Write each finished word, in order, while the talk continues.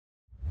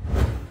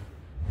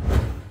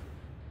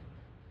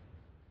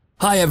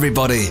Hi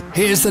everybody,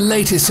 here's the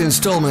latest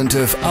installment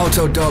of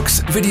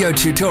Autodoc's video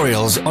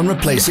tutorials on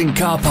replacing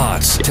car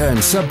parts.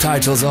 Turn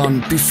subtitles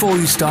on before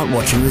you start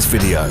watching this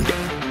video.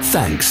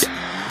 Thanks.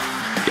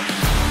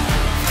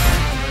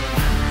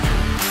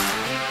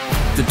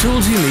 The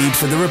tools you need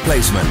for the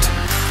replacement.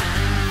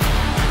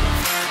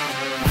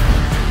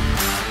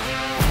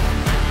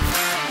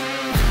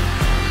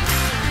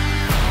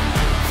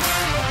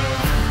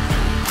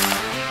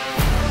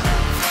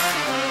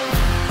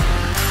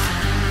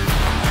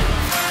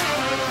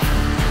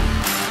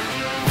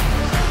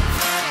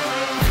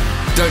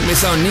 Don't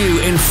miss our new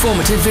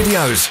informative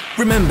videos.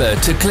 Remember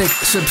to click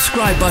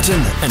subscribe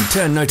button and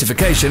turn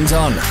notifications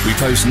on. We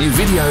post new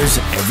videos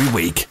every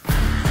week.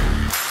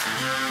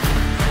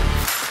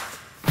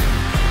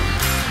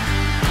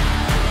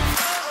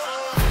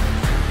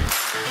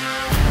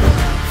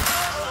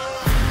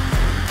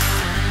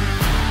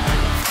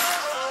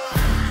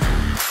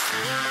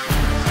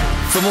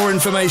 For more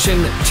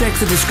information, check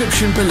the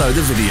description below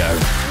the video.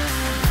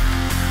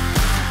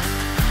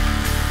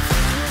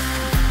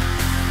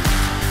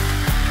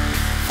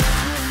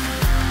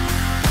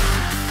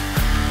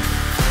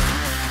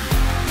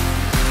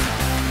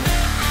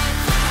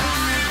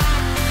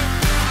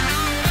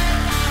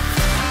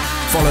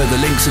 Follow the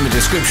links in the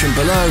description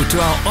below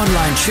to our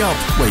online shop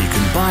where you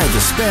can buy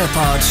the spare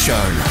parts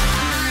shown.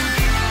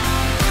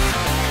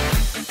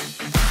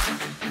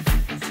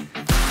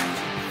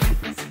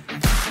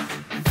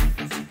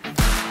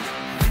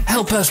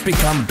 Help us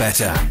become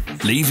better.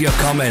 Leave your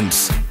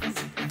comments.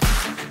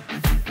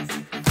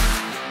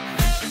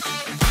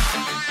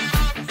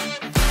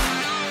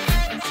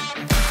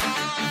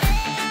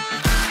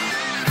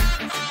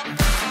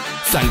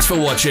 Thanks for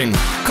watching.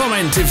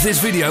 Comment if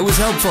this video was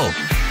helpful.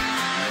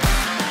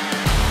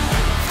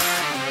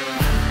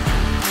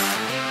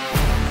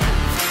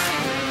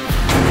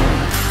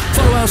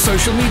 Our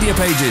social media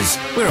pages.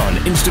 We're on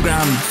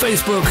Instagram,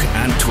 Facebook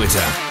and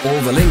Twitter.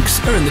 All the links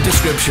are in the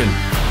description.